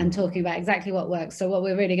 and talking about exactly what works. So what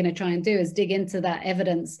we're really going to try and do is dig into that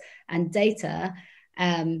evidence and data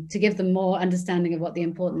to give them more understanding of what the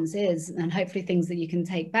importance is, and hopefully things that you can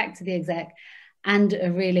take back to the exec, and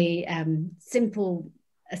a really simple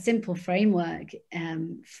framework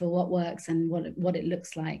for what works and what it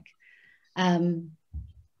looks like. I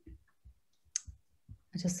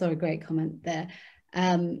just saw a great comment there.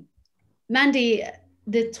 Mandy,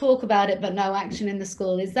 the talk about it but no action in the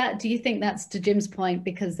school, do you think that's to Jim's point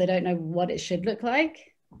because they don't know what it should look like?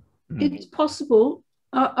 It's possible.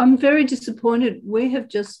 I'm very disappointed. We have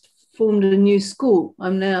just formed a new school.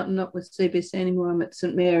 I'm now not with CBC anymore. I'm at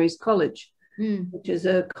St Mary's College, which is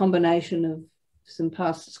a combination of some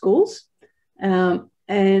past schools.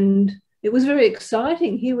 And it was very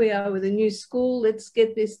exciting. Here we are with a new school. Let's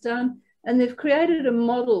get this done. And they've created a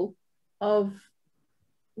model of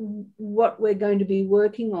what we're going to be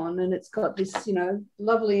working on. And it's got this,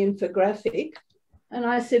 lovely infographic. And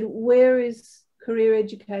I said, where is career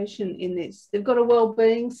education in this? They've got a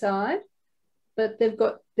wellbeing side, but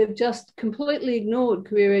they've just completely ignored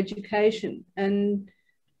career education. And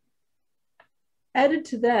added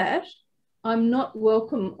to that, I'm not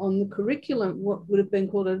welcome on the curriculum, what would have been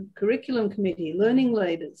called a curriculum committee, learning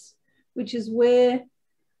leaders, which is where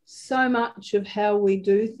so much of how we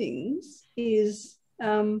do things is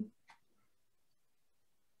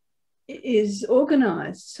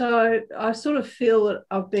organised. So I sort of feel that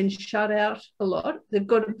I've been shut out a lot. They've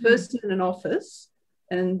got a person in an office,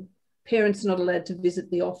 and parents are not allowed to visit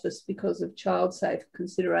the office because of child safe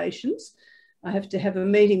considerations. I have to have a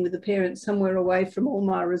meeting with the parents somewhere away from all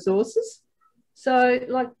my resources. So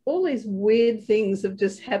like all these weird things have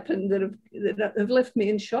just happened that have left me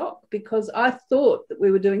in shock, because I thought that we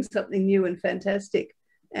were doing something new and fantastic,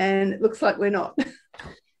 and it looks like we're not.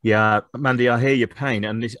 Yeah, Mandy, I hear your pain,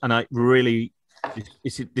 and this really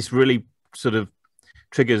sort of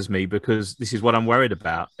triggers me, because this is what I'm worried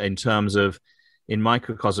about in terms of, in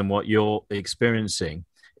microcosm, what you're experiencing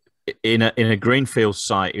in a greenfield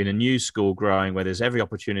site, in a new school growing where there's every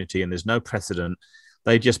opportunity and there's no precedent.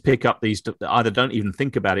 They just pick up these, either don't even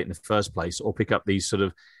think about it in the first place, or pick up these sort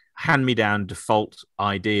of hand-me-down default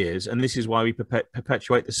ideas. And this is why we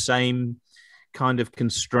perpetuate the same kind of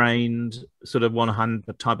constrained, sort of one hand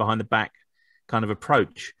tied behind the back kind of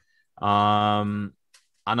approach. And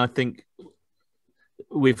I think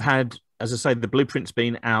we've had, as I say, the blueprint's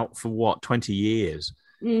been out for what, 20 years.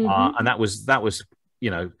 And that was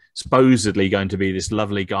supposedly going to be this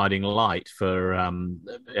lovely guiding light for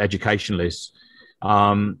educationalists.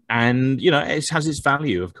 And it has its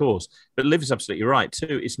value, of course, but Liv is absolutely right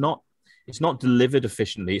too. It's not delivered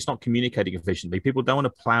efficiently. It's not communicating efficiently. People don't want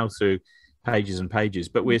to plow through pages and pages,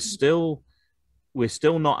 but we're still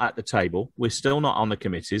not at the table. We're still not on the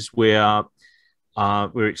committees. We're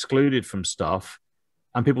excluded from stuff,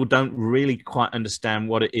 and people don't really quite understand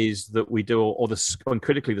what it is that we do, and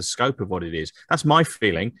critically the scope of what it is. That's my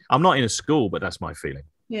feeling. I'm not in a school, but that's my feeling.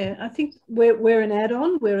 Yeah, I think we're an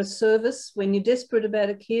add-on. We're a service. When you're desperate about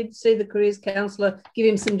a kid, see the careers counsellor, give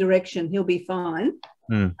him some direction. He'll be fine.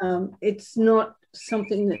 It's not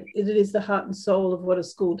something that it is the heart and soul of what a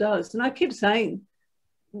school does. And I keep saying,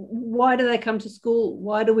 why do they come to school?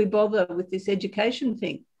 Why do we bother with this education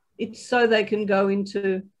thing? It's so they can go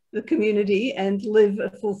into the community and live a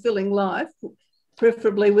fulfilling life,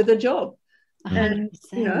 preferably with a job. 100%.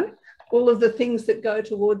 And, all of the things that go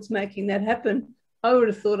towards making that happen. I would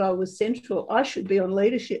have thought I was central. I should be on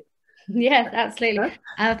leadership. Yeah, absolutely.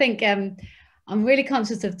 I think I'm really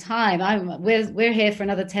conscious of time. We're here for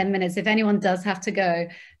another 10 minutes. If anyone does have to go,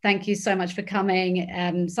 thank you so much for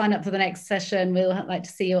coming. Sign up for the next session. We'll like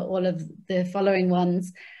to see all of the following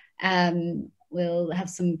ones. We'll have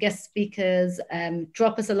some guest speakers.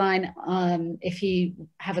 Drop us a line if you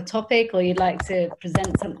have a topic or you'd like to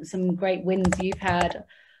present some great wins you've had.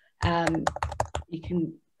 You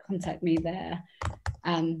can contact me there.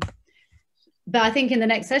 But I think in the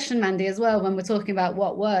next session, Mandy, as well, when we're talking about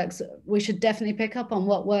what works, we should definitely pick up on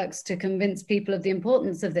what works to convince people of the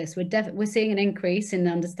importance of this. We're seeing an increase in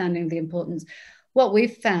understanding the importance. What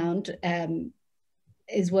we've found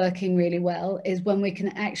is working really well is when we can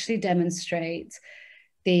actually demonstrate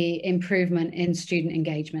the improvement in student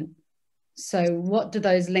engagement. So what do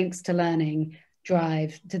those links to learning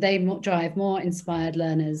drive? Do they drive more inspired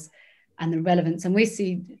learners and the relevance? And we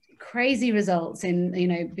see crazy results in, you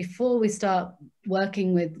know, before we start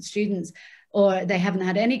working with students or they haven't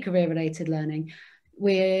had any career related learning,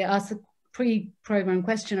 we ask a pre-program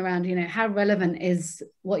question around, you know, how relevant is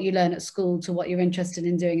what you learn at school to what you're interested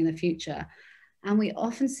in doing in the future? And we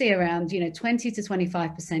often see around, you know, 20 to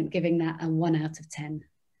 25% giving that a 1 out of 10,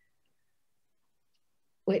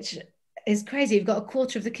 which is crazy. You've got a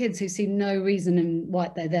quarter of the kids who see no reason in why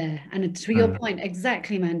they're there. And to your point,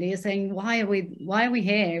 exactly, Mandy, you're saying, why are we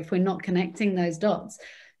here if we're not connecting those dots?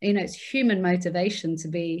 You know, it's human motivation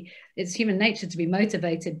it's human nature to be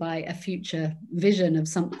motivated by a future vision of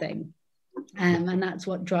something. And that's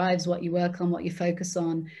what drives what you work on, what you focus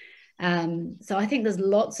on. So I think there's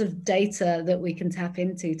lots of data that we can tap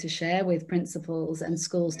into to share with principals and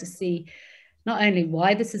schools to see not only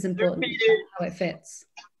why this is important, but how it fits.